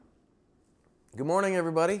Good morning,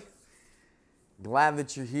 everybody. Glad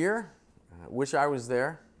that you're here. Wish I was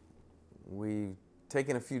there. We've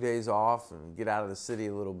taken a few days off and get out of the city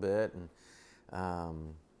a little bit,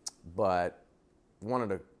 but wanted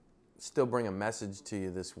to still bring a message to you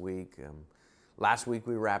this week. Last week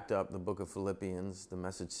we wrapped up the book of Philippians, the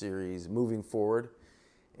message series, moving forward,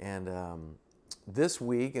 and this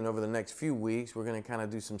week and over the next few weeks we're going to kind of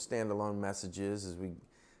do some standalone messages as we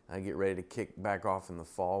get ready to kick back off in the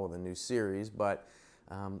fall with a new series. But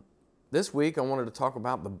this week I wanted to talk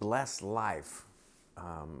about the blessed life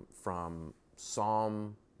from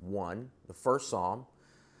Psalm 1, the first Psalm.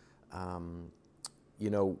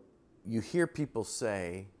 You hear people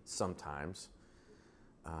say sometimes,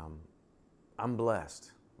 I'm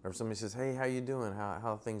blessed. Or if somebody says, hey, how you doing? How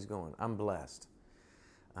are things going? I'm blessed.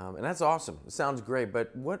 And that's awesome. It sounds great,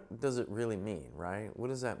 but what does it really mean, right? What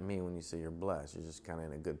does that mean when you say you're blessed? You're just kind of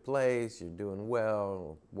in a good place, you're doing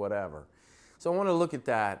well, whatever. So I want to look at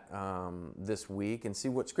that this week and see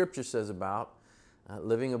what Scripture says about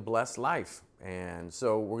living a blessed life. And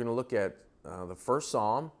so we're going to look at the first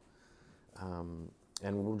Psalm, and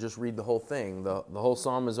we'll just read the whole thing. The whole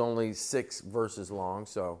Psalm is only 6 verses long,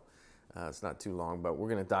 so it's not too long, but we're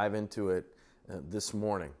going to dive into it this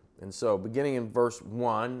morning. And so beginning in verse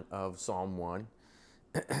 1 of Psalm 1,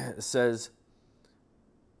 it says,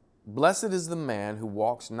 Blessed is the man who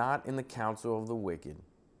walks not in the counsel of the wicked,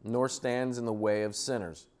 nor stands in the way of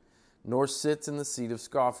sinners, nor sits in the seat of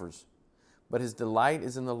scoffers. But his delight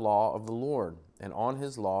is in the law of the Lord, and on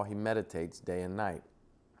his law he meditates day and night.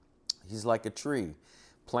 He's like a tree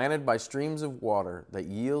planted by streams of water that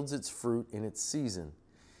yields its fruit in its season,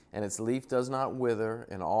 and its leaf does not wither,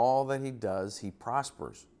 and all that he does he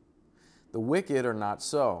prospers. The wicked are not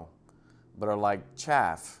so, but are like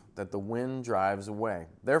chaff that the wind drives away.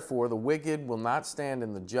 Therefore, the wicked will not stand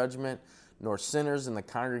in the judgment, nor sinners in the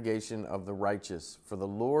congregation of the righteous. For the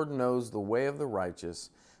Lord knows the way of the righteous,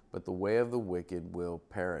 but the way of the wicked will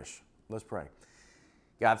perish. Let's pray.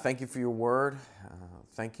 God, thank you for your word.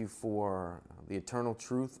 Thank you for the eternal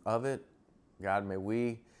truth of it. God, may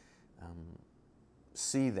we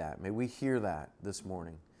see that. May we hear that this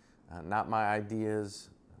morning. Not my ideas,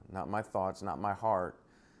 not my thoughts, not my heart,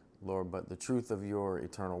 Lord, but the truth of your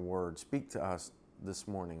eternal word. Speak to us this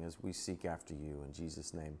morning as we seek after you. In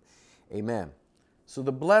Jesus' name, amen. So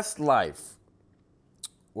the blessed life,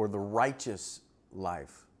 or the righteous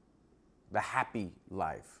life, the happy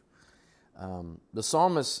life. The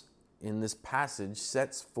psalmist in this passage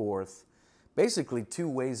sets forth basically two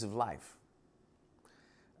ways of life.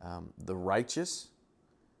 The righteous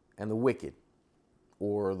and the wicked,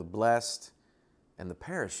 or the blessed and the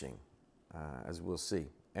perishing, as we'll see.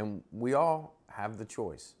 And we all have the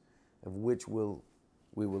choice of which we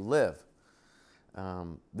will live.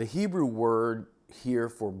 The Hebrew word here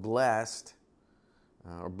for blessed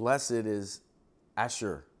or blessed is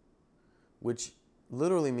asher, which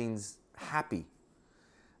literally means happy.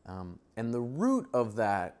 And the root of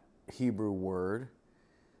that Hebrew word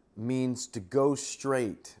means to go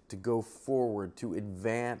straight, to go forward, to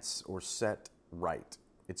advance or set right.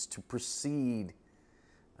 It's to proceed.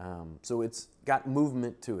 So it's got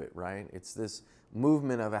movement to it, right? It's this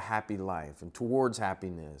movement of a happy life and towards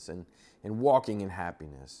happiness and walking in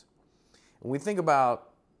happiness. When we think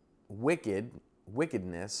about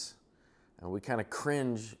wickedness, we kind of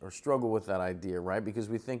cringe or struggle with that idea, right? Because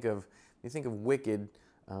we think of wicked,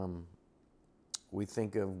 we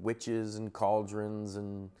think of witches and cauldrons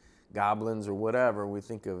and goblins or whatever. We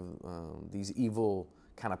think of these evil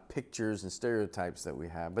kind of pictures and stereotypes that we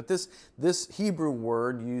have. But this Hebrew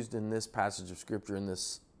word used in this passage of Scripture, in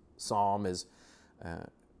this psalm, is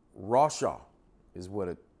rasha, is what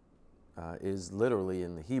it is literally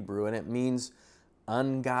in the Hebrew, and it means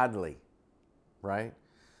ungodly, right?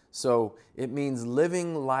 So it means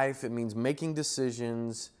living life, it means making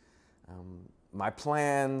decisions, my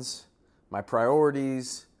plans, my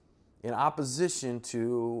priorities, in opposition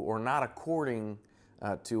to or not according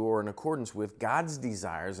to or in accordance with God's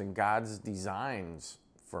desires and God's designs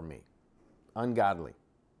for me. Ungodly.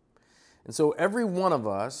 And so every one of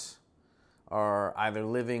us are either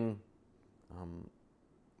living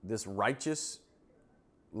this righteous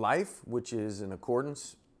life, which is in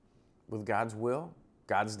accordance with God's will,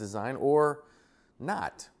 God's design, or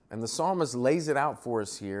not. And the psalmist lays it out for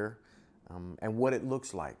us here and what it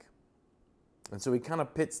looks like. And so he kind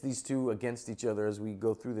of pits these two against each other. As we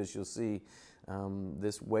go through this, you'll see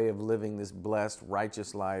this way of living, this blessed,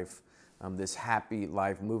 righteous life, this happy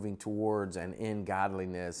life moving towards and in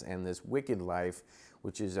godliness, and this wicked life,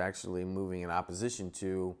 which is actually moving in opposition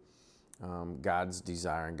to God's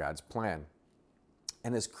desire and God's plan.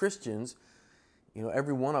 And as Christians,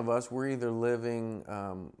 every one of us, we're either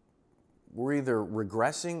we're either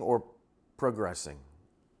regressing or progressing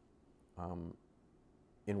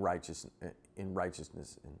in righteousness.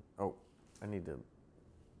 I need to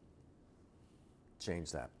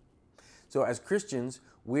change that. So as Christians,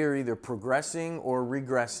 we're either progressing or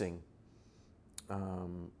regressing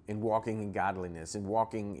in walking in godliness, in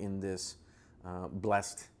walking in this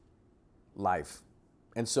blessed life.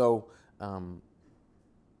 And so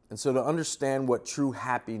to understand what true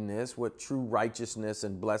happiness, what true righteousness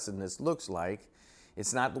and blessedness looks like,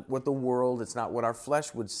 it's not what the world, it's not what our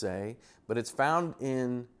flesh would say, but it's found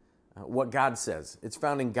in what God says. It's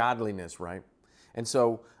found in godliness, right? And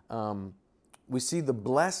so we see the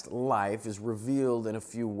blessed life is revealed in a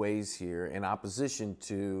few ways here in opposition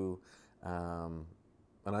to an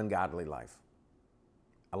ungodly life,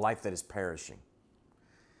 a life that is perishing.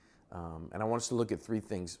 And I want us to look at three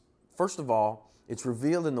things. First of all, it's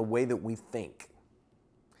revealed in the way that we think.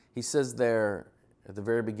 He says there at the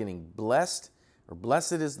very beginning, blessed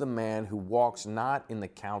is the man who walks not in the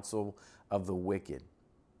counsel of the wicked.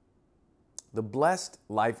 The blessed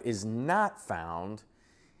life is not found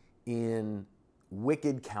in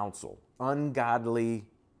wicked counsel, ungodly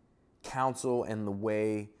counsel and the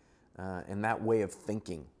way and that way of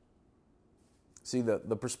thinking. See, the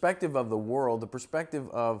perspective of the world, the perspective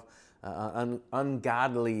of an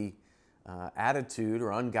ungodly attitude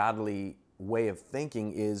or ungodly way of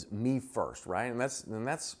thinking is me first, right? And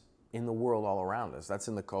that's in the world all around us. That's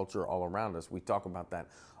in the culture all around us. We talk about that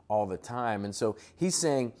all the time. And so he's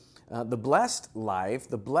saying the blessed life,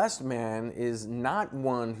 the blessed man is not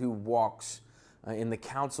one who walks in the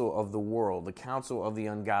counsel of the world, the counsel of the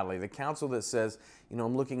ungodly, the counsel that says,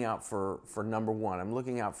 I'm looking out for number one. I'm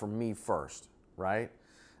looking out for me first, right?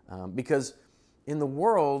 Because in the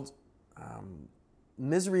world,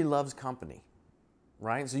 misery loves company,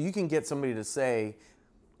 right? So you can get somebody to say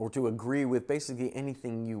or to agree with basically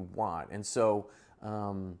anything you want. And so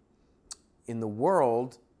in the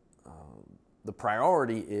world, the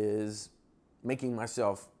priority is making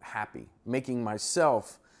myself happy, making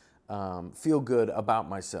myself feel good about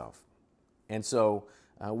myself. And so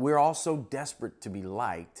we're all so desperate to be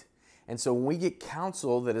liked. And so when we get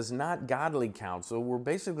counsel that is not godly counsel, we're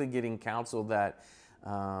basically getting counsel that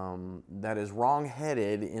is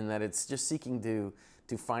wrong-headed in that it's just seeking to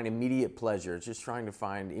find immediate pleasure. It's just trying to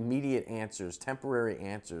find immediate answers, temporary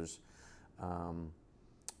answers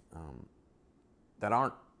that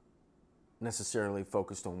aren't necessarily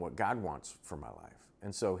focused on what God wants for my life.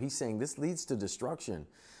 And so he's saying this leads to destruction.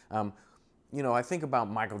 I think about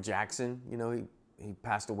Michael Jackson. He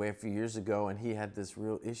passed away a few years ago, and he had this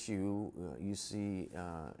real issue you see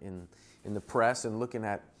in the press and looking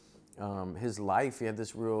at his life. He had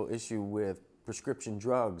this real issue with prescription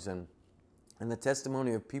drugs, and the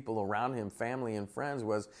testimony of people around him, family and friends,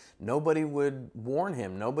 was nobody would warn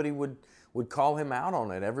him. Nobody would call him out on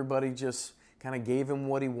it. Everybody just kind of gave him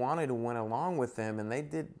what he wanted and went along with him, and they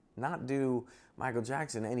did not do Michael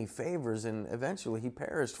Jackson any favors, and eventually he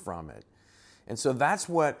perished from it. And so that's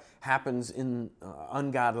what happens in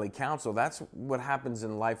ungodly counsel. That's what happens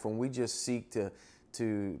in life when we just seek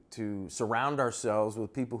to surround ourselves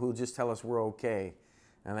with people who just tell us we're okay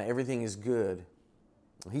and that everything is good.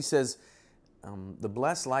 He says the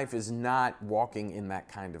blessed life is not walking in that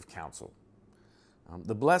kind of counsel.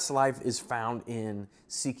 The blessed life is found in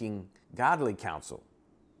seeking godly counsel.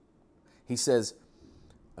 He says,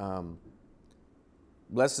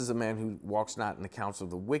 blessed is a man who walks not in the counsel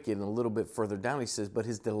of the wicked. And a little bit further down he says, but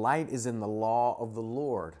his delight is in the law of the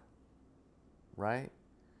Lord. Right?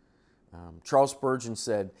 Charles Spurgeon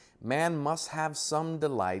said, man must have some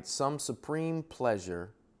delight, some supreme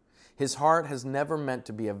pleasure. His heart has never meant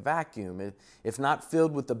to be a vacuum. If not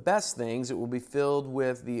filled with the best things, it will be filled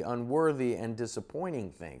with the unworthy and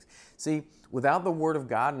disappointing things. See, without the Word of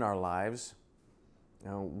God in our lives,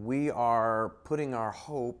 we are putting our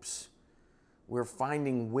hopes, we're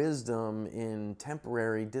finding wisdom in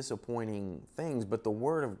temporary, disappointing things, but the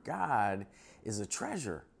Word of God is a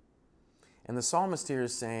treasure. And the psalmist here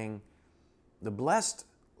is saying, the blessed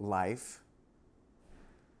life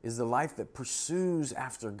is the life that pursues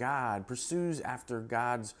after God, pursues after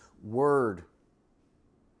God's Word.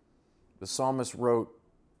 The psalmist wrote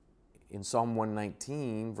in Psalm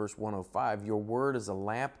 119, verse 105, your Word is a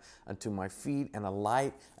lamp unto my feet and a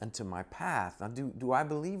light unto my path. Now, do I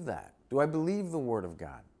believe that? Do I believe the Word of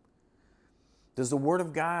God? Does the Word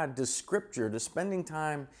of God, does Scripture, does spending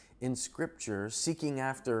time in Scripture, seeking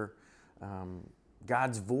after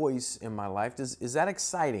God's voice in my life, is that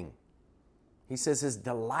exciting? He says his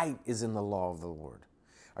delight is in the law of the Lord.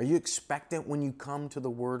 Are you expectant when you come to the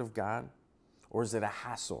Word of God? Or is it a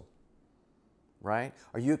hassle? right?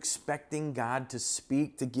 Are you expecting God to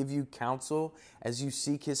speak, to give you counsel as you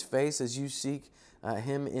seek His face, as you seek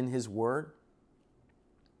Him in His Word?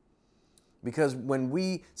 Because when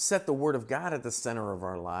we set the Word of God at the center of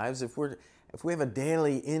our lives, if we have a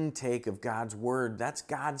daily intake of God's Word, that's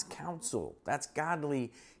God's counsel. That's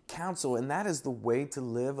godly counsel, and that is the way to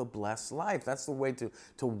live a blessed life. That's the way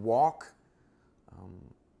to walk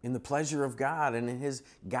in the pleasure of God and in His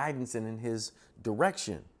guidance and in His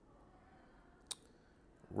direction.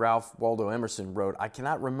 Ralph Waldo Emerson wrote, "I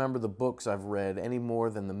cannot remember the books I've read any more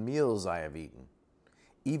than the meals I have eaten.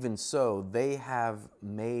 Even so, they have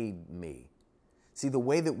made me." See, the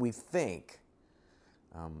way that we think,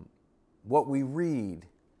 what we read,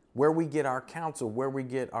 where we get our counsel, where we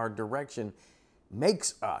get our direction,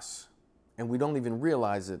 makes us, and we don't even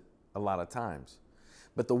realize it a lot of times.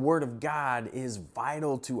 But the Word of God is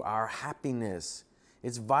vital to our happiness.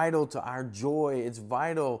 It's vital to our joy. It's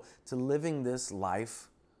vital to living this life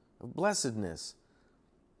of blessedness.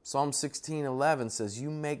 Psalm 16:11 says,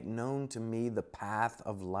 "You make known to me the path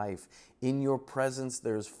of life. In your presence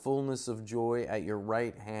there is fullness of joy. At your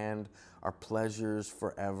right hand are pleasures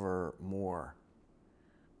forevermore."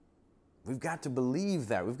 We've got to believe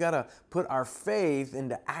that. We've got to put our faith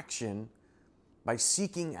into action by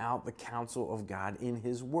seeking out the counsel of God in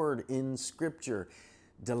His Word, in Scripture.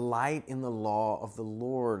 Delight in the law of the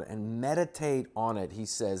Lord and meditate on it, he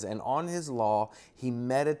says. And on His law, he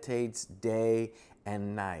meditates day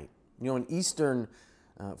and night. You know, in Eastern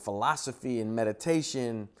philosophy and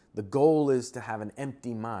meditation, the goal is to have an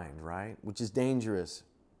empty mind, right? Which is dangerous,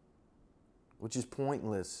 which is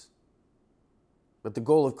pointless. But the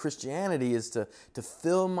goal of Christianity is to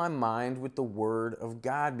fill my mind with the Word of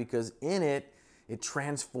God, because in it, it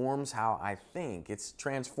transforms how I think. It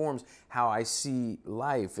transforms how I see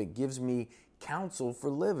life. It gives me counsel for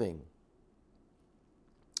living.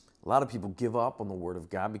 A lot of people give up on the Word of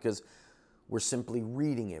God because we're simply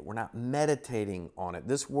reading it. We're not meditating on it.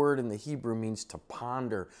 This word in the Hebrew means to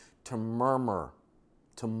ponder, to murmur,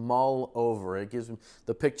 to mull over. It gives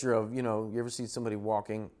the picture of, you ever see somebody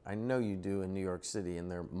walking? I know you do in New York City,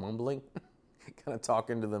 and they're mumbling, kind of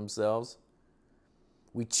talking to themselves.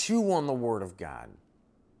 We chew on the Word of God.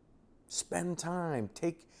 Spend time,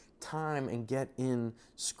 take time and get in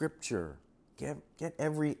Scripture. Get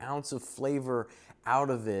every ounce of flavor out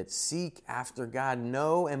of it. Seek after God.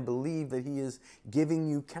 Know and believe that He is giving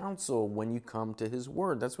you counsel when you come to His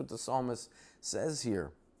Word. That's what the psalmist says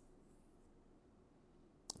here.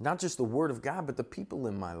 Not just the Word of God, but the people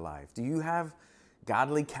in my life. Do you have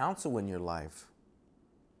godly counsel in your life?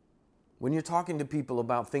 When you're talking to people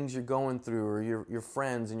about things you're going through, or your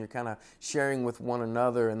friends, and you're kind of sharing with one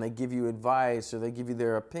another, and they give you advice or they give you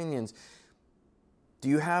their opinions, do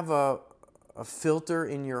you have a filter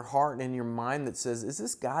in your heart and in your mind that says, is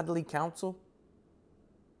this godly counsel?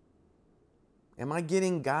 Am I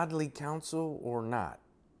getting godly counsel or not?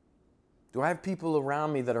 Do I have people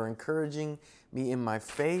around me that are encouraging me in my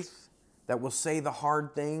faith, that will say the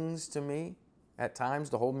hard things to me at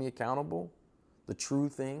times to hold me accountable, the true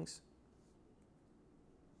things?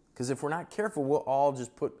 Because if we're not careful, we'll all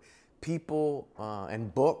just put people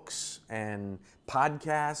and books and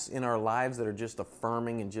podcasts in our lives that are just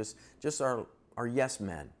affirming and just our yes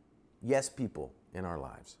men, yes people in our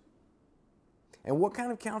lives. And what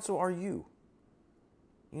kind of counsel are you?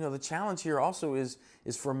 The challenge here also is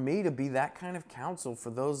for me to be that kind of counsel for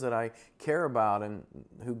those that I care about and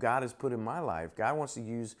who God has put in my life. God wants to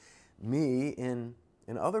use me in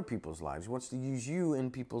other people's lives. He wants to use you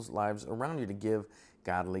in people's lives around you to give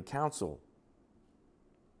godly counsel.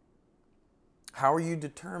 How are you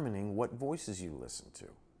determining what voices you listen to?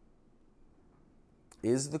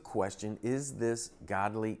 Is the question, is this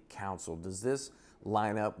godly counsel? Does this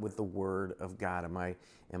line up with the Word of God? Am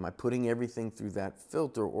I putting everything through that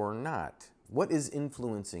filter or not? What is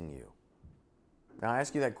influencing you? Now, I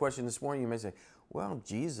ask you that question this morning. You may say, well,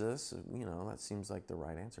 Jesus, that seems like the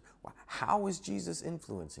right answer. Well, how is Jesus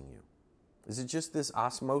influencing you? Is it just this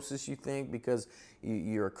osmosis, you think, because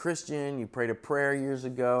you're a Christian, you prayed a prayer years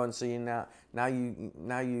ago, and so now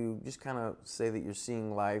you just kind of say that you're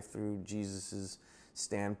seeing life through Jesus's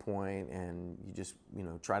standpoint, and you just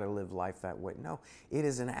try to live life that way? No, it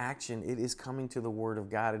is an action. It is coming to the Word of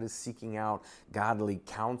God. It is seeking out godly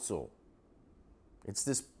counsel. It's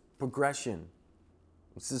this progression.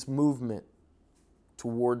 It's this movement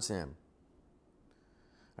towards Him.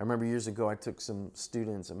 I remember years ago I took some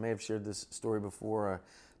students, I may have shared this story before,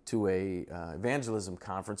 to a evangelism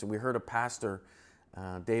conference, and we heard a pastor,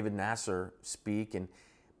 David Nasser, speak, and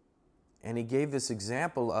he gave this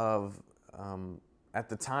example of, at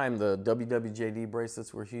the time, the WWJD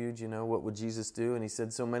bracelets were huge, what would Jesus do? And he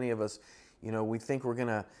said, so many of us, we think we're going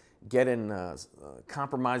to get in a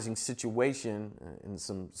compromising situation in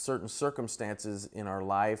some certain circumstances in our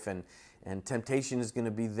life, and temptation is going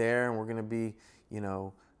to be there, and we're going to be,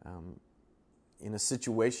 in a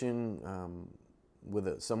situation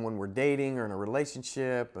with someone we're dating or in a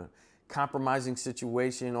relationship, a compromising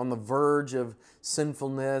situation, on the verge of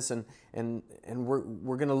sinfulness, and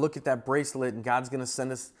we're going to look at that bracelet, and God's going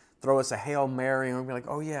to throw us a Hail Mary, and we'll be like,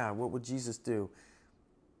 oh yeah, what would Jesus do?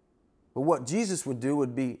 But what Jesus would do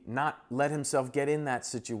would be not let himself get in that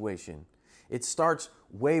situation. It starts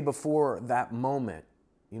way before that moment.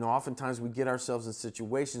 Oftentimes we get ourselves in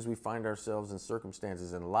situations, we find ourselves in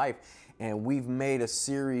circumstances in life, and we've made a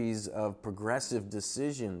series of progressive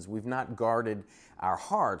decisions. We've not guarded our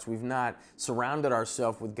hearts. We've not surrounded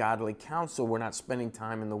ourselves with godly counsel. We're not spending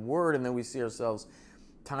time in the Word, and then we see ourselves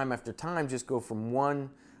time after time just go from one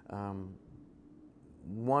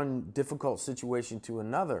difficult situation to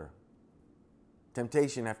another.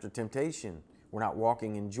 Temptation after temptation. We're not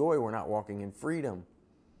walking in joy. We're not walking in freedom,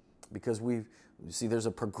 because we see there's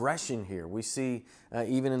a progression here. We see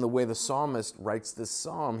even in the way the psalmist writes this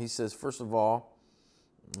psalm, he says, first of all,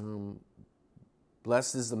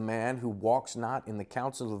 blessed is the man who walks not in the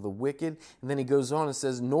counsel of the wicked. And then he goes on and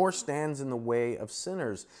says, nor stands in the way of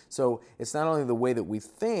sinners. So it's not only the way that we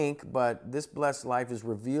think, but this blessed life is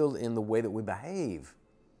revealed in the way that we behave.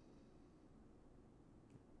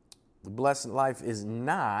 The blessed life is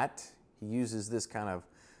not, he uses this kind of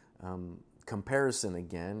comparison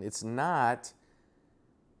again, it's not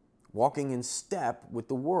walking in step with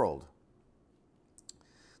the world.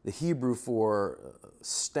 The Hebrew for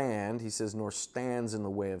stand, he says, nor stands in the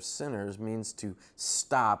way of sinners, means to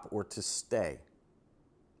stop or to stay,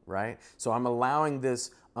 right? So I'm allowing this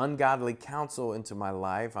ungodly counsel into my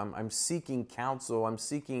life. I'm seeking counsel. I'm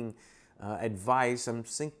seeking advice. I'm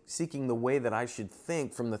seeking the way that I should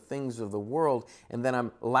think from the things of the world, and then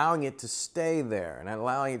I'm allowing it to stay there, and I'm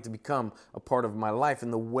allowing it to become a part of my life in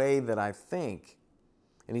the way that I think.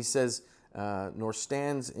 And he says, nor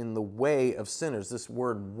stands in the way of sinners. This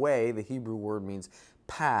word way, the Hebrew word, means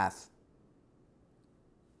path.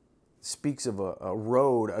 It speaks of a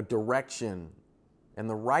road, a direction. And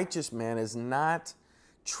the righteous man is not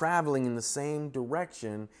traveling in the same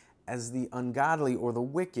direction as the ungodly or the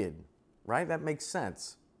wicked. Right? That makes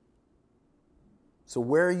sense. So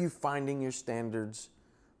where are you finding your standards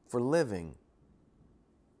for living?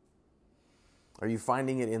 Are you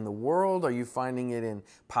finding it in the world? Are you finding it in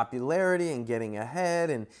popularity and getting ahead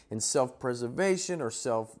and in self-preservation or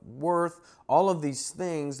self-worth? All of these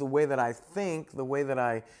things, the way that I think, the way that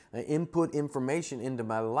I input information into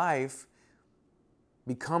my life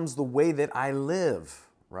becomes the way that I live,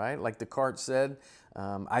 right? Like Descartes said,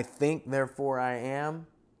 I think, therefore I am.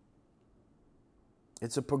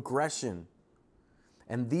 It's a progression.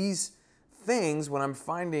 And these things, when I'm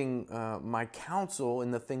finding my counsel in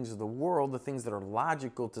the things of the world, the things that are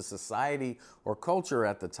logical to society or culture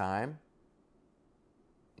at the time,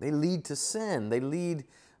 they lead to sin. They lead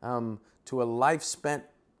to a life spent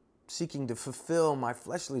seeking to fulfill my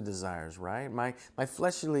fleshly desires, right? My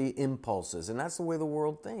fleshly impulses. And that's the way the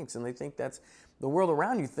world thinks. And they think that's, the world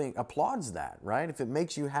around you applauds that, right? If it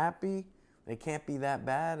makes you happy, it can't be that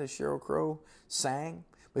bad, as Sheryl Crow sang.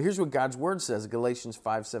 But here's what God's word says, Galatians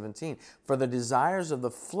 5:17. For the desires of the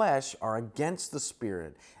flesh are against the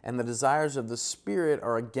spirit, and the desires of the spirit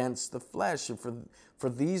are against the flesh. And for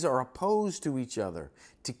these are opposed to each other,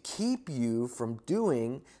 to keep you from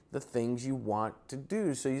doing the things you want to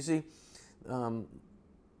do. So you see, the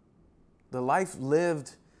life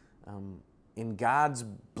lived in God's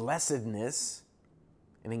blessedness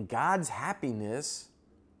and in God's happiness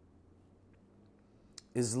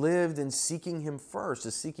is lived in seeking Him first,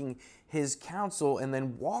 is seeking His counsel and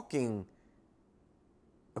then walking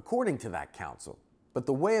according to that counsel. But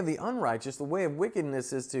the way of the unrighteous, the way of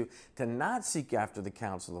wickedness is to not seek after the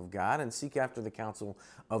counsel of God and seek after the counsel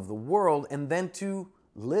of the world and then to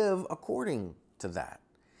live according to that.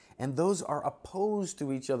 And those are opposed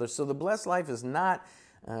to each other. So the blessed life is not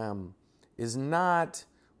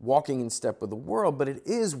walking in step with the world, but it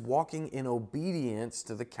is walking in obedience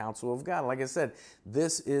to the counsel of God. Like I said,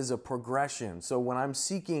 this is a progression. So when I'm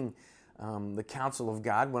seeking the counsel of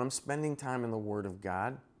God, when I'm spending time in the Word of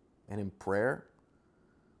God and in prayer,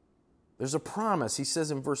 there's a promise. He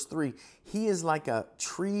says in verse 3, He is like a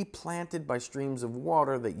tree planted by streams of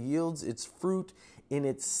water that yields its fruit in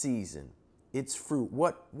its season. Its fruit.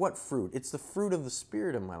 What fruit? It's the fruit of the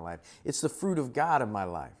Spirit in my life. It's the fruit of God in my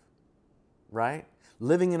life, right?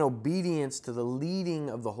 Living in obedience to the leading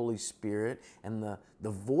of the Holy Spirit and the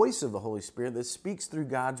voice of the Holy Spirit that speaks through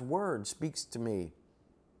God's Word, speaks to me.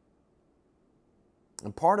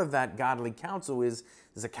 And part of that godly counsel is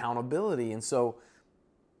accountability. And so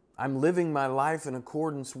I'm living my life in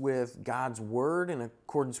accordance with God's word, in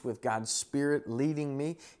accordance with God's Spirit leading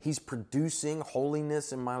me. He's producing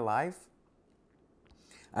holiness in my life.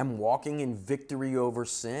 I'm walking in victory over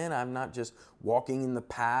sin. I'm not just walking in the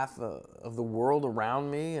path of the world around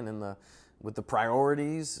me and with the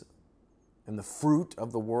priorities and the fruit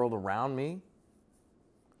of the world around me.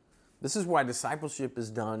 This is why discipleship is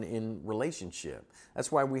done in relationship.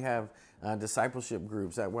 That's why we have discipleship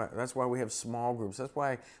groups. That's why we have small groups. That's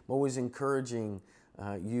why I'm always encouraging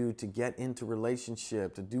you to get into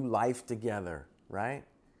relationship, to do life together, right?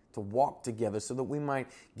 To walk together so that we might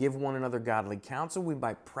give one another godly counsel, we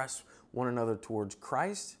might press one another towards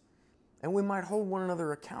Christ, and we might hold one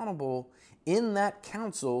another accountable in that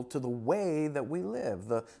counsel to the way that we live,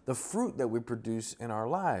 the fruit that we produce in our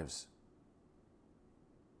lives.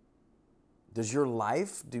 Does your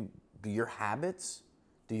life, do your habits,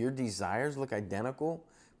 do your desires look identical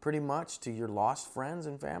pretty much to your lost friends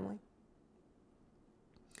and family?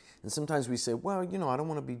 And sometimes we say, well, I don't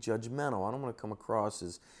want to be judgmental. I don't want to come across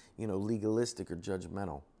as, legalistic or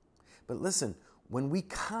judgmental. But listen, when we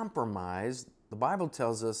compromise, the Bible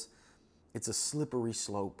tells us it's a slippery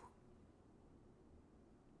slope.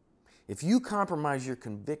 If you compromise your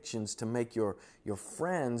convictions to make your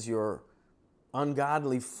friends, your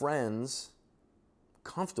ungodly friends,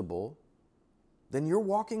 comfortable, then you're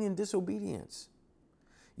walking in disobedience.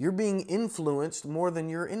 You're being influenced more than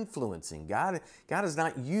you're influencing. God is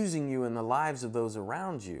not using you in the lives of those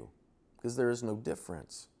around you because there is no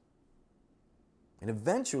difference. And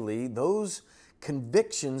eventually, those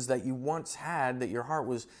convictions that you once had, that your heart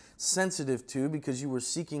was sensitive to because you were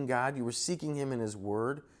seeking God, you were seeking Him in His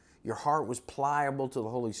Word, your heart was pliable to the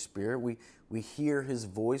Holy Spirit. We hear His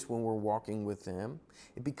voice when we're walking with Him.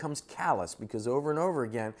 It becomes callous because over and over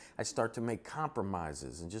again, I start to make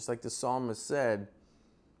compromises. And just like the psalmist said,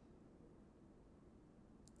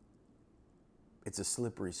 it's a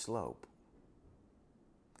slippery slope.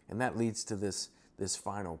 And that leads to this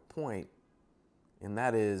final point, and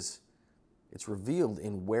that is, it's revealed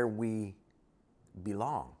in where we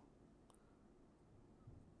belong.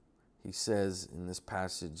 He says in this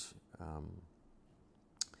passage,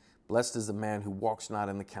 blessed is the man who walks not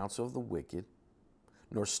in the counsel of the wicked,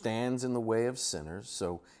 nor stands in the way of sinners.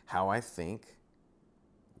 So how I think,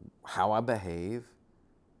 how I behave,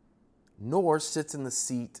 nor sits in the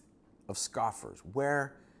seat of scoffers,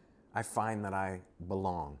 where I find that I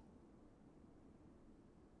belong.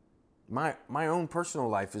 My own personal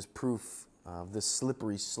life is proof of this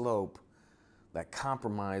slippery slope that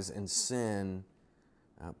compromise and sin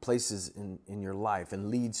places in your life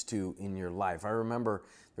and leads to in your life. I remember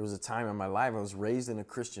there was a time in my life I was raised in a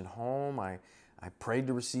Christian home. I prayed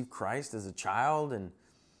to receive Christ as a child,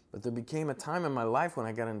 but there became a time in my life when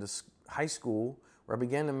I got into high school where I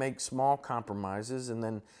began to make small compromises and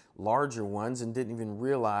then larger ones and didn't even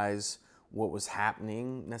realize what was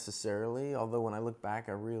happening necessarily, although when I look back,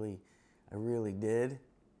 I really did.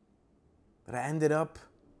 But I ended up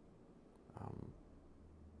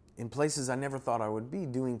in places I never thought I would be,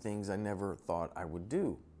 doing things I never thought I would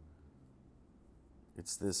do.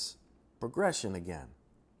 It's this progression again.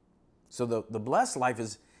 So the blessed life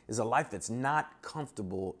is a life that's not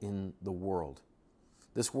comfortable in the world.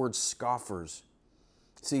 This word scoffers.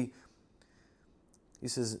 See, he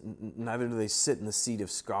says, neither do they sit in the seat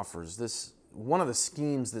of scoffers. One of the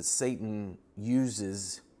schemes that Satan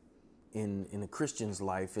uses in a Christian's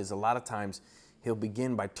life is a lot of times he'll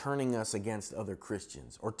begin by turning us against other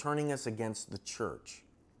Christians or turning us against the church,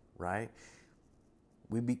 right?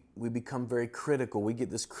 We become very critical. We get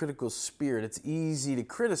this critical spirit. It's easy to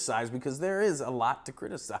criticize because there is a lot to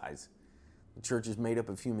criticize. The church is made up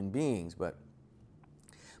of human beings, but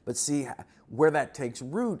see, where that takes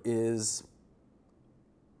root is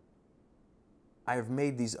I have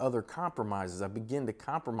made these other compromises. I begin to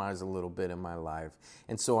compromise a little bit in my life.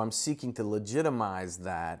 And so I'm seeking to legitimize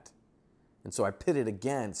that. And so I pit it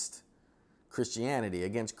against Christianity,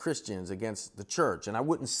 against Christians, against the church. And I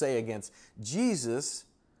wouldn't say against Jesus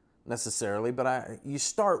necessarily, but you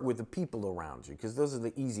start with the people around you because those are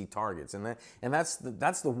the easy targets. And that's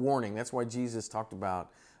the warning. That's why Jesus talked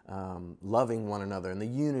about loving one another and the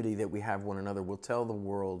unity that we have one another will tell the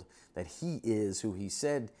world that He is who He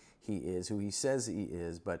said He is, who He says He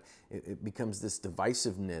is, but it becomes this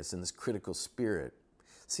divisiveness and this critical spirit.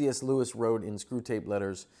 C.S. Lewis wrote in Screwtape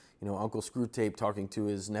Letters, Uncle Screwtape talking to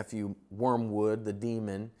his nephew Wormwood, the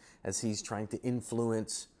demon, as he's trying to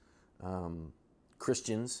influence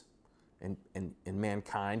Christians in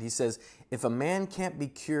mankind. He says, if a man can't be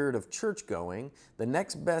cured of church going, the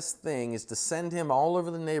next best thing is to send him all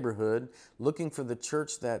over the neighborhood looking for the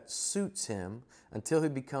church that suits him until he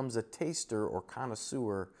becomes a taster or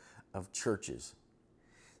connoisseur of churches.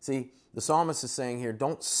 See, the psalmist is saying here,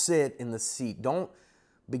 don't sit in the seat. Don't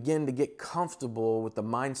begin to get comfortable with the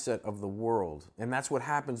mindset of the world. And that's what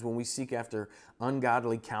happens when we seek after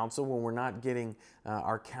ungodly counsel, when we're not getting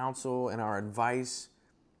our counsel and our advice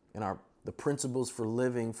and the principles for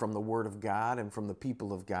living from the Word of God and from the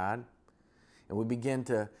people of God. And we begin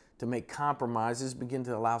to make compromises, begin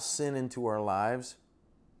to allow sin into our lives.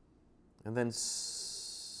 And then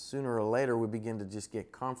sooner or later, we begin to just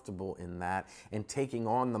get comfortable in that and taking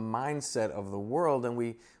on the mindset of the world. And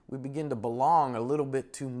we begin to belong a little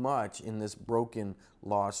bit too much in this broken,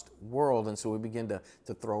 lost world. And so we begin to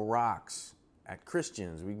throw rocks at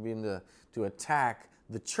Christians. We begin to attack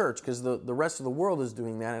the church because the rest of the world is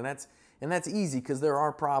doing that. And that's easy because there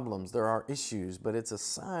are problems, there are issues, but it's a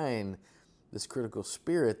sign, this critical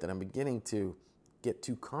spirit, that I'm beginning to get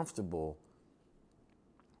too comfortable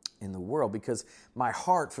in the world, because my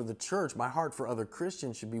heart for the church, my heart for other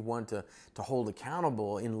Christians should be one to hold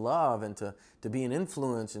accountable in love and to be an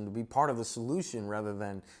influence and to be part of the solution rather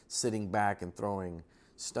than sitting back and throwing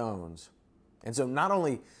stones. And so not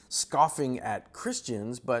only scoffing at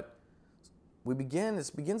Christians, but it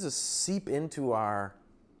begins to seep into our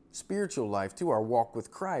spiritual life too, our walk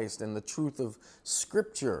with Christ and the truth of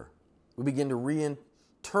Scripture. We begin to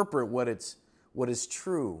reinterpret what is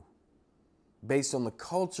true based on the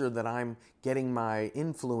culture that I'm getting my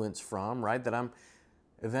influence from, right? That I'm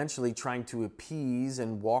eventually trying to appease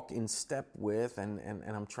and walk in step with and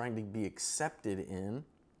I'm trying to be accepted in.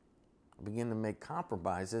 I begin to make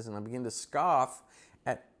compromises and I begin to scoff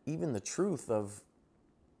at even the truth of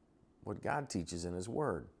what God teaches in His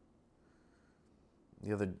Word.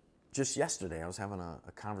 Just yesterday, I was having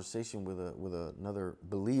a conversation with another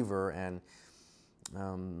believer, and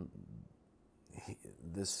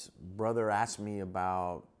this brother asked me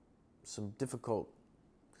about some difficult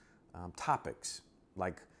topics,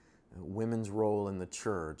 like women's role in the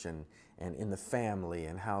church and in the family,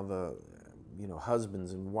 and how the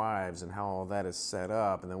husbands and wives and how all that is set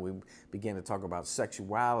up. And then we began to talk about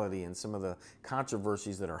sexuality and some of the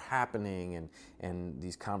controversies that are happening and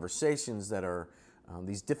these conversations that are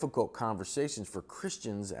these difficult conversations for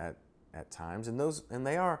Christians at times. And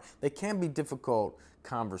they can be difficult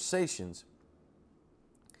conversations.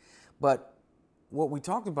 But what we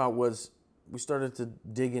talked about was we started to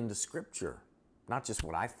dig into Scripture, not just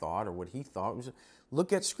what I thought or what he thought. We said,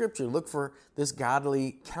 look at Scripture, look for this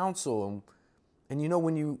godly counsel. And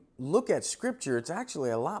when you look at Scripture, it's actually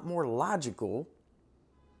a lot more logical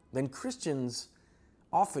than Christians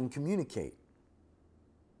often communicate.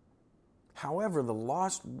 However, the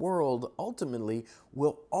lost world ultimately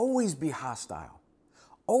will always be hostile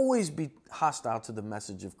to the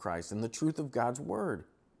message of Christ and the truth of God's Word.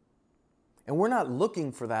 And we're not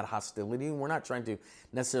looking for that hostility. We're not trying to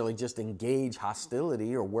necessarily just engage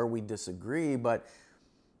hostility or where we disagree, but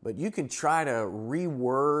you can try to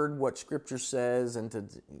reword what Scripture says and to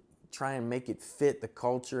try and make it fit the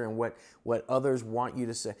culture and what others want you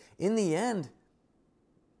to say. In the end,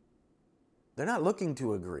 they're not looking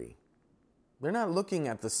to agree. They're not looking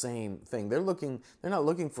at the same thing. They're not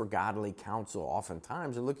looking for godly counsel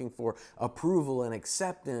oftentimes. They're looking for approval and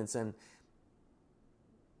acceptance and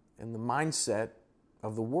the mindset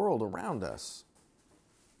of the world around us.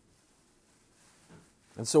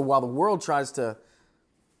 And so while the world tries to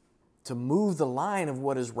move the line of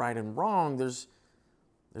what is right and wrong, there's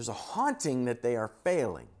a haunting that they are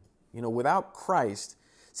failing. Without Christ,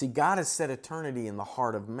 see, God has set eternity in the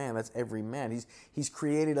heart of man. That's every man. He's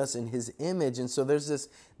created us in His image. And so there's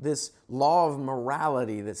this law of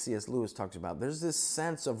morality that C.S. Lewis talks about. There's this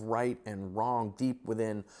sense of right and wrong deep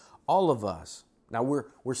within all of us. Now,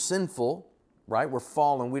 we're sinful, right? We're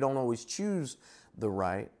fallen. We don't always choose the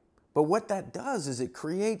right. But what that does is it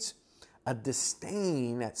creates a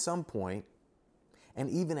disdain at some point and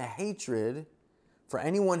even a hatred for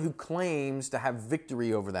anyone who claims to have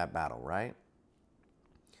victory over that battle, right?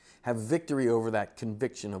 Have victory over that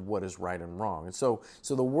conviction of what is right and wrong. And so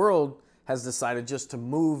the world has decided just to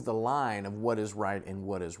move the line of what is right and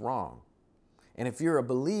what is wrong. And if you're a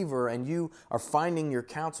believer and you are finding your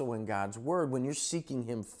counsel in God's Word, when you're seeking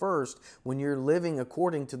Him first, when you're living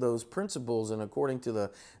according to those principles and according to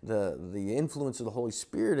the influence of the Holy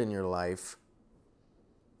Spirit in your life,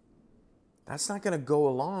 that's not going to go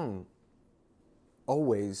along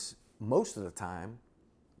always, most of the time,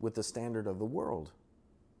 with the standard of the world.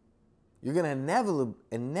 You're going to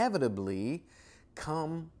inevitably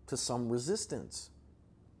come to some resistance.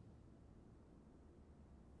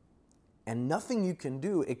 and nothing you can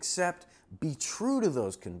do except be true to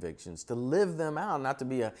those convictions, to live them out, not to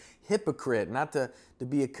be a hypocrite, not to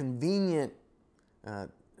be a convenient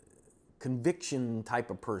conviction type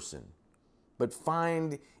of person, but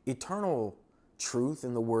find eternal truth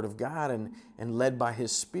in the Word of God and led by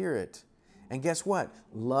His Spirit. And guess what?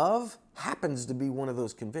 Love happens to be one of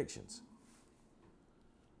those convictions.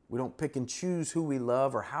 We don't pick and choose who we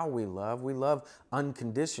love or how we love. We love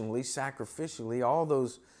unconditionally, sacrificially, all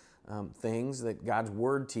those things that God's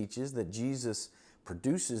Word teaches, that Jesus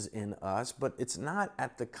produces in us, but it's not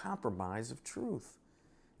at the compromise of truth.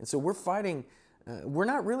 And so we're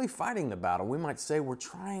not really fighting the battle. We might say we're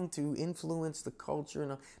trying to influence the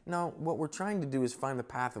culture. No, what we're trying to do is find the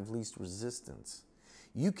path of least resistance.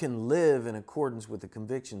 You can live in accordance with the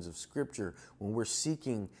convictions of Scripture when we're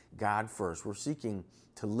seeking God first. We're seeking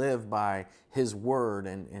to live by His Word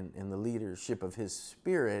and the leadership of His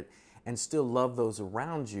Spirit, and still love those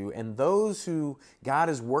around you. And those who God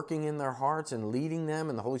is working in their hearts and leading them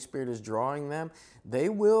and the Holy Spirit is drawing them, they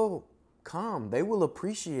will come. They will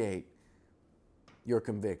appreciate your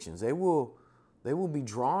convictions. They will be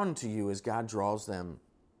drawn to you as God draws them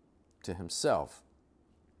to Himself.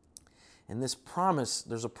 And this promise,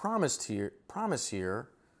 there's a promise here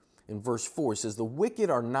in verse 4. It says, "The wicked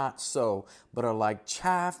are not so, but are like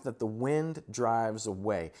chaff that the wind drives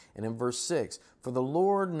away." And in verse 6, "For the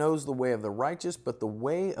Lord knows the way of the righteous, but the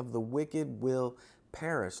way of the wicked will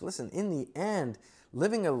perish." Listen, in the end,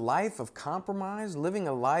 living a life of compromise, living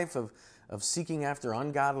a life of seeking after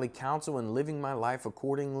ungodly counsel and living my life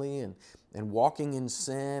accordingly and walking in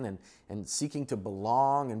sin and seeking to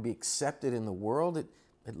belong and be accepted in the world, it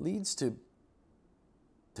leads to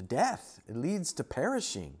death. It leads to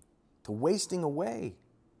perishing, to wasting away.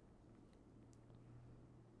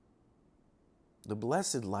 The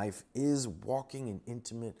blessed life is walking in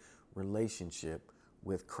intimate relationship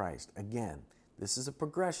with Christ. Again, this is a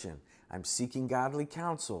progression. I'm seeking godly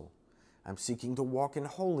counsel. I'm seeking to walk in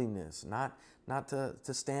holiness, not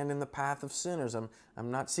to stand in the path of sinners. I'm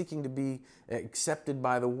not seeking to be accepted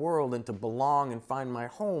by the world and to belong and find my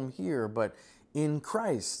home here, but in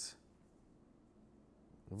Christ.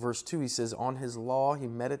 Verse 2, he says, "On His law He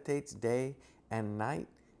meditates day and night."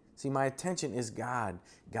 See, my attention is God,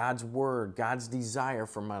 God's Word, God's desire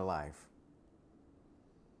for my life.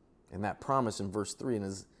 And that promise in verse 3, "And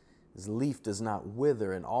his leaf does not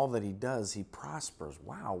wither, and all that He does, He prospers."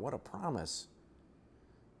 Wow, what a promise.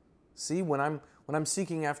 See, when I'm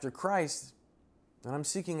seeking after Christ, and I'm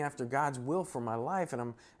seeking after God's will for my life,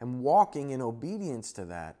 and I'm walking in obedience to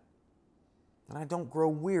that, and I don't grow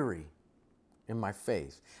weary in my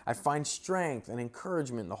faith. I find strength and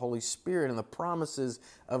encouragement in the Holy Spirit and the promises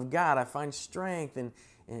of God. I find strength and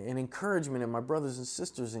encouragement in my brothers and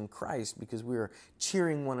sisters in Christ, because we are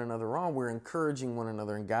cheering one another on. We're encouraging one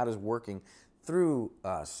another, and God is working through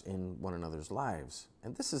us in one another's lives.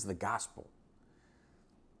 And this is the gospel.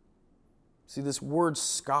 See, this word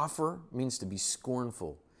scoffer means to be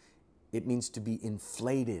scornful. It means to be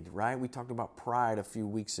inflated, right? We talked about pride a few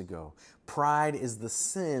weeks ago. Pride is the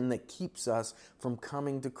sin that keeps us from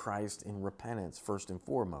coming to Christ in repentance, first and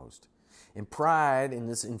foremost. And pride, in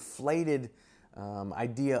this inflated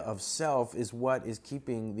idea of self, is what is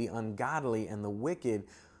keeping the ungodly and the wicked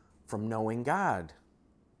from knowing God.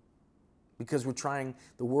 Because we're trying,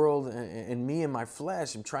 the world and me and my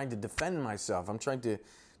flesh, I'm trying to defend myself. I'm trying to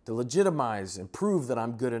legitimize and prove that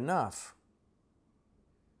I'm good enough.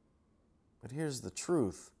 But here's the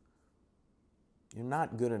truth. You're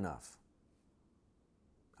not good enough.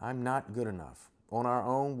 I'm not good enough. On our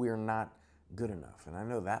own, we are not good enough. And I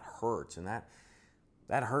know that hurts, and that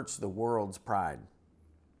hurts the world's pride.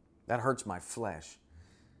 That hurts my flesh.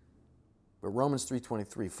 But Romans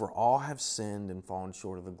 3:23, "For all have sinned and fallen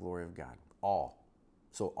short of the glory of God." All.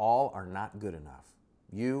 So all are not good enough.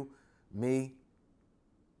 You, me,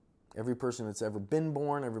 every person that's ever been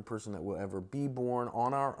born, every person that will ever be born,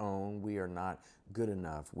 on our own, we are not good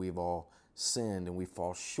enough. We've all sinned and we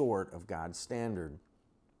fall short of God's standard.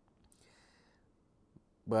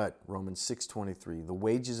 But Romans 6:23, "The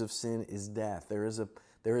wages of sin is death." There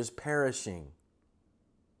is perishing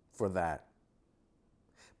for that.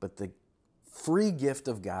 But the free gift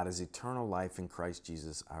of God is eternal life in Christ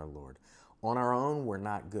Jesus our Lord. On our own, we're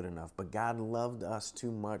not good enough, but God loved us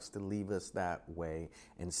too much to leave us that way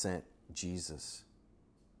and sent Jesus.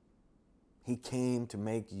 He came to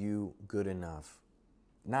make you good enough.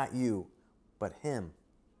 Not you, but Him.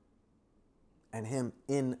 And Him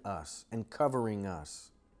in us and covering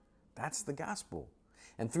us. That's the gospel.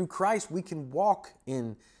 And through Christ, we can walk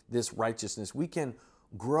in this righteousness. We can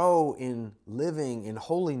grow in living in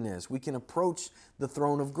holiness. We can approach the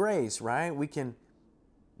throne of grace, right? We can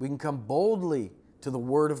We can come boldly to the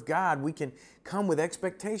Word of God. We can come with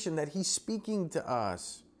expectation that He's speaking to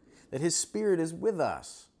us, that His Spirit is with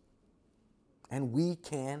us. And we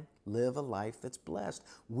can live a life that's blessed.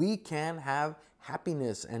 We can have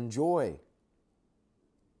happiness and joy.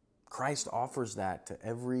 Christ offers that to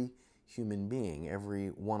every human being, every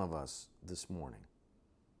one of us this morning.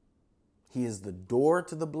 He is the door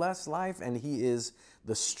to the blessed life, and He is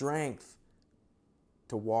the strength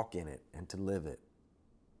to walk in it and to live it.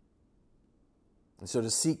 And so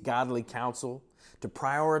to seek godly counsel, to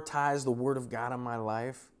prioritize the Word of God in my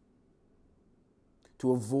life,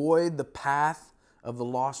 to avoid the path of the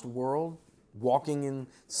lost world, walking in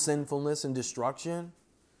sinfulness and destruction,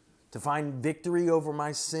 to find victory over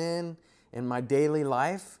my sin in my daily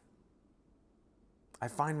life, I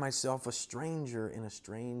find myself a stranger in a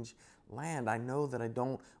strange land. I know that I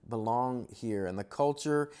don't belong here. And the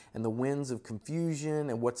culture and the winds of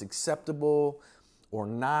confusion and what's acceptable or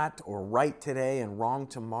not or right today and wrong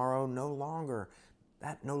tomorrow no longer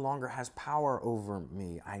has power over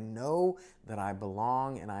me. I know that I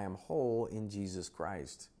belong and I am whole in Jesus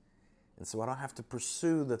Christ. And so I don't have to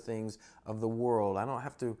pursue the things of the world. I don't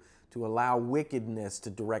have to allow wickedness to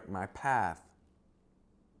direct my path.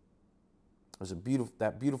 There's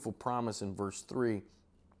that beautiful promise in verse 3,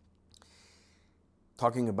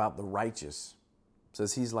 talking about the righteous. It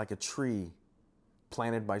says he's like a tree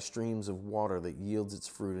planted by streams of water that yields its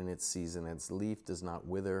fruit in its season. Its leaf does not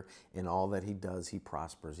wither. In all that he does, he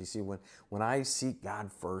prospers. You see, when I seek God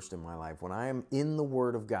first in my life, when I am in the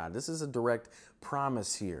Word of God, this is a direct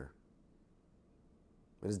promise here.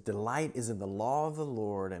 But his delight is in the law of the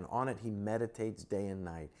Lord, and on it he meditates day and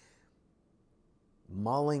night,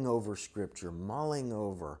 mulling over Scripture,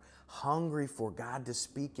 hungry for God to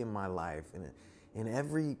speak in my life in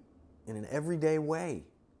an everyday way.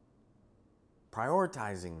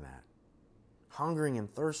 Prioritizing that. Hungering and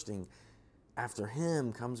thirsting after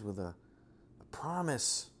Him comes with a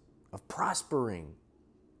promise of prospering,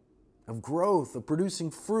 of growth, of producing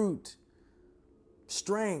fruit,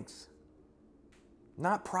 strength.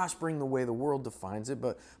 Not prospering the way the world defines it,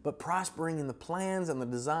 but prospering in the plans and the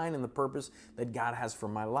design and the purpose that God has for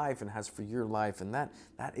my life and has for your life. And that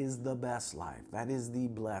is the best life. That is the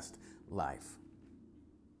blessed life.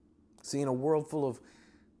 See, in a world full of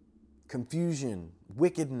confusion,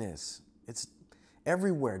 wickedness, it's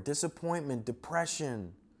everywhere, disappointment,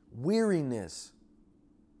 depression, weariness.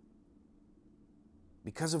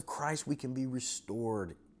 Because of Christ, we can be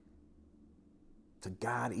restored to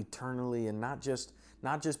God eternally, and not just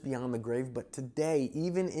beyond the grave, but today,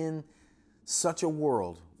 even in such a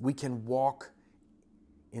world, we can walk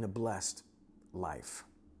in a blessed life.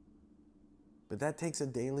 But that takes a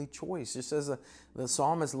daily choice. Just as the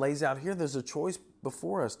psalmist lays out here, there's a choice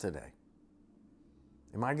before us today.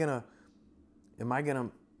 Am I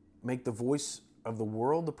gonna make the voice of the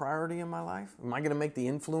world the priority in my life? Am I gonna make the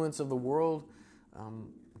influence of the world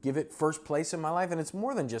give it first place in my life? And it's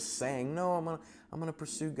more than just saying, no, I'm gonna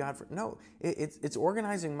pursue God. No, it's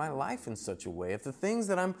organizing my life in such a way. If the things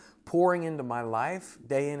that I'm pouring into my life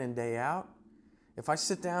day in and day out, if I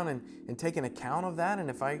sit down and take an account of that, and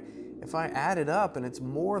if I add it up and it's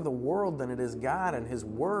more the world than it is God and His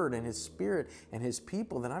Word and His Spirit and His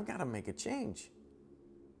people, then I've got to make a change.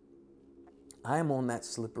 I am on that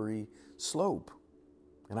slippery slope.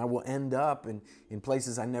 And I will end up in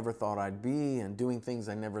places I never thought I'd be and doing things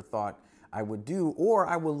I never thought I would do. Or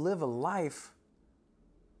I will live a life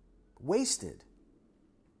wasted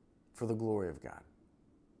for the glory of God.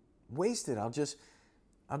 Wasted. I'll just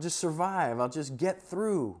survive. I'll just get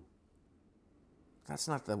through. That's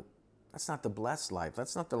not the blessed life.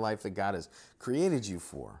 That's not the life that God has created you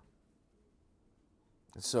for.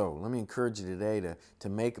 And so let me encourage you today to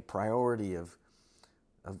make a priority of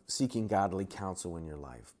seeking godly counsel in your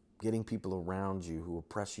life, getting people around you who will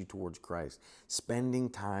press you towards Christ, spending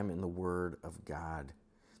time in the Word of God,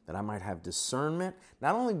 that I might have discernment,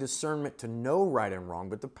 not only discernment to know right and wrong,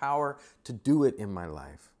 but the power to do it in my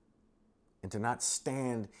life, and to not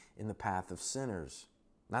stand in the path of sinners,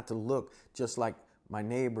 not to look just like my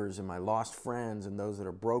neighbors and my lost friends and those that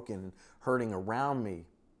are broken and hurting around me,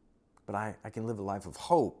 but I can live a life of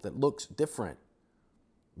hope that looks different.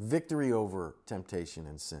 Victory over temptation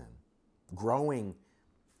and sin, growing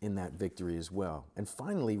in that victory as well. And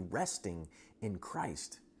finally, resting in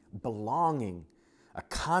Christ, belonging, a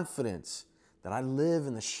confidence that I live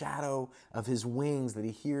in the shadow of His wings, that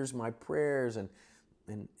He hears my prayers, and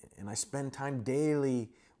I spend time daily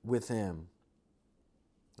with Him.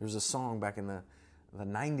 There's a song back in the the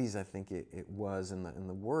 90s, I think it was, and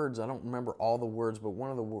the words, I don't remember all the words, but one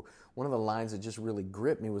of the lines that just really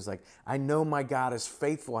gripped me was like, I know my God is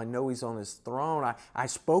faithful. I know he's on his throne. I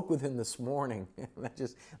spoke with him this morning.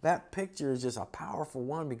 That picture is just a powerful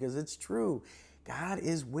one because it's true. God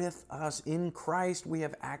is with us. In Christ, we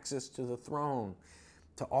have access to the throne,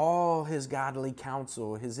 to all his godly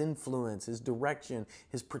counsel, his influence, his direction,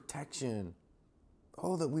 his protection.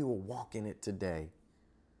 Oh, that we will walk in it today.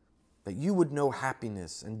 That you would know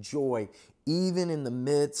happiness and joy even in the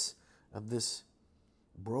midst of this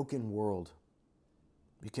broken world.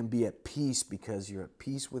 You can be at peace because you're at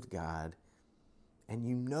peace with God, and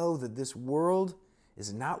you know that this world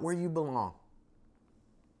is not where you belong.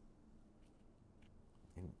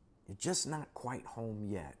 And you're just not quite home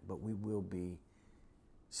yet, but we will be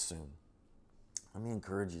soon. Let me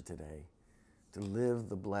encourage you today to live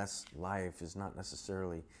the blessed life is not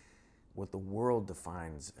necessarily what the world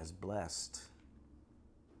defines as blessed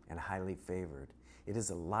and highly favored. It is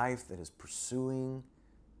a life that is pursuing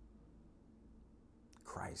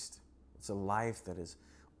Christ. It's a life that is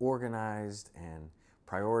organized and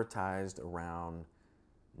prioritized around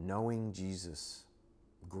knowing Jesus,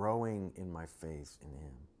 growing in my faith in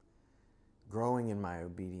him, growing in my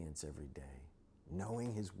obedience every day,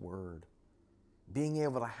 knowing his word, being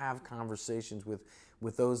able to have conversations with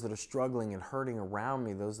those that are struggling and hurting around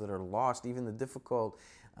me, those that are lost, even the difficult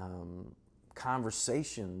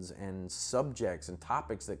conversations and subjects and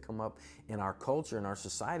topics that come up in our culture, in our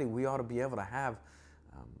society. We ought to be able to have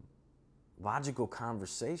logical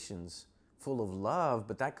conversations full of love,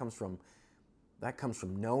 but that comes from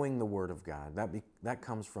knowing the Word of God. That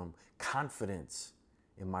comes from confidence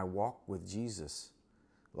in my walk with Jesus.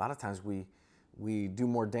 A lot of times we do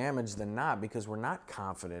more damage than not because we're not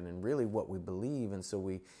confident in really what we believe, and so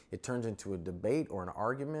it turns into a debate or an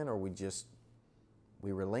argument, or we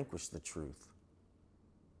relinquish the truth.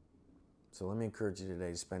 So let me encourage you today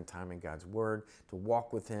to spend time in God's Word, to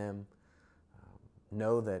walk with him.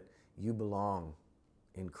 Know that you belong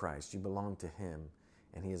in Christ. You belong to him,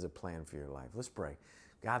 and he has a plan for your life. Let's pray.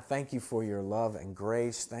 God, thank you for your love and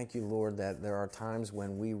grace. Thank you, Lord, that there are times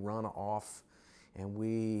when we run off and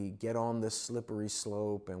we get on this slippery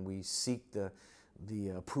slope and we seek the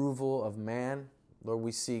approval of man. Lord,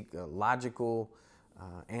 we seek logical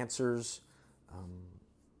answers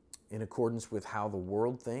in accordance with how the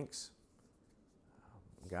world thinks.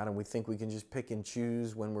 God, and we think we can just pick and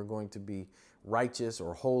choose when we're going to be righteous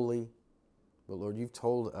or holy. But Lord, you've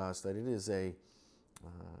told us that it is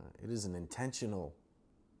an intentional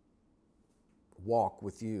walk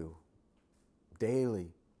with you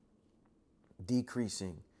daily,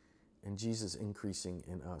 decreasing and Jesus increasing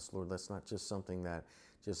in us. Lord, that's not just something that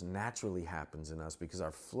just naturally happens in us because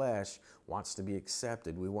our flesh wants to be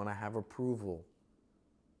accepted. We want to have approval.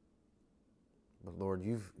 But Lord,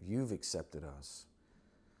 you've accepted us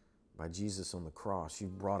by Jesus on the cross.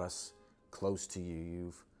 You've brought us close to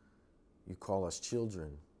you. You call us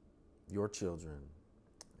children, your children.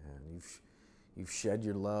 And you've shed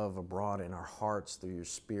your love abroad in our hearts through your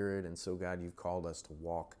Spirit. And so, God, you've called us to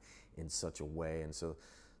walk in such a way. And so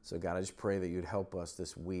God, I just pray that you'd help us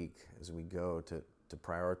this week as we go to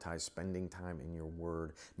prioritize spending time in your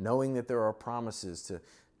word, knowing that there are promises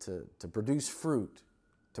to produce fruit,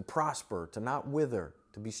 to prosper, to not wither,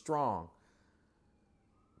 to be strong.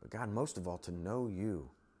 But God, most of all, to know you,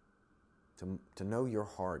 to know your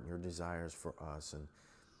heart and your desires for us. And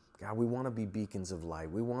God, we want to be beacons of light.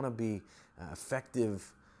 We want to be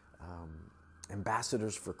effective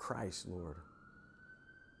ambassadors for Christ, Lord.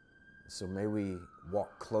 So may we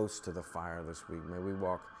walk close to the fire this week. May we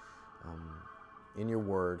walk in your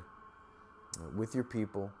word, with your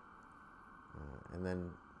people, and then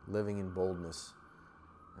living in boldness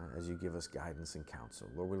as you give us guidance and counsel.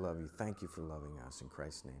 Lord, we love you. Thank you for loving us. In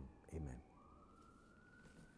Christ's name, amen.